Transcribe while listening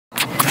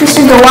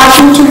the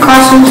Washington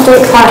Carson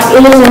State Park.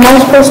 It is a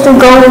nice place to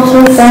go with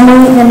your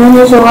family, and it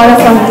is a lot of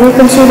fun. You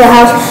can see the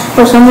house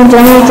where some of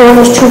General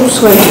George's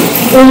troops live.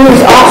 It is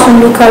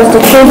awesome because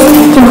the kids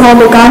can hold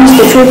the guns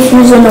the troops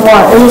use in the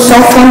war. It is so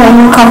fun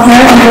when you come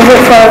here and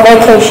visit for a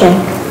vacation.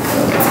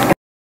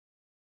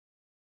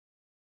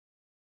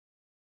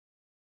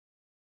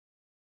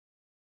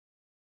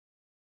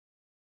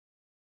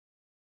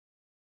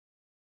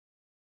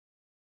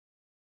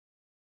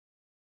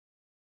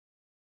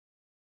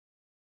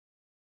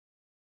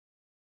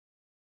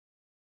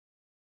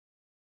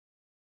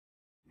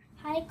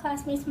 Hi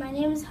classmates, my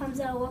name is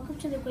Hamza. Welcome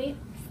to the Great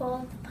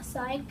Fall of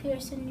Passaic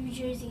Pearson, New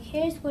Jersey.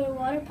 Here's where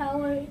water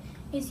power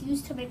is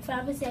used to make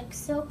fabrics like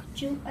silk,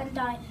 jute, and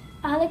dye.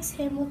 Alex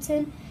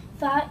Hamilton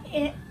thought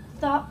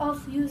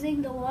of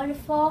using the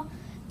waterfall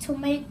to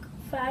make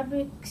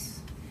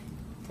fabrics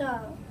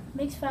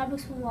with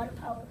water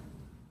power.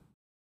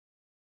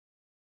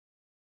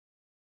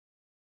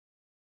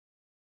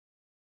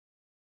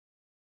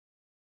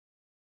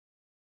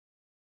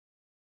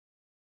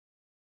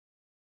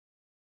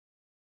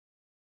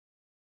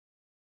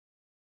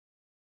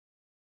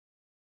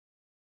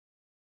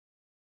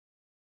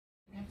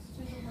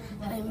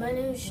 Hi, my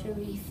name is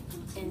Sharif,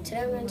 and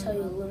today I'm going to tell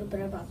you a little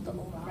bit about the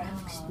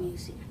Overax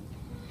Museum.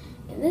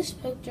 In this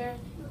picture,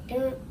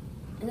 the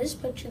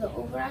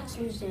Overax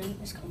Museum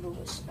is covered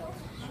with snow.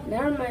 And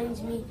that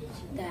reminds me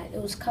that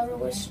it was covered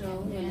with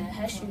snow when the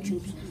Hessian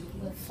troops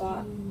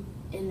fought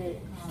in the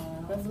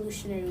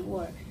Revolutionary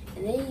War.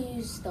 And they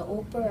used the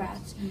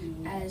Overax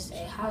as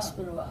a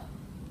hospital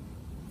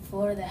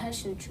for the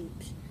Hessian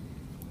troops.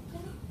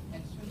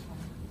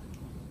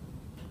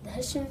 The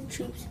Hessian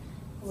troops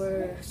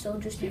were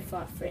soldiers who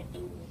fought for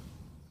England.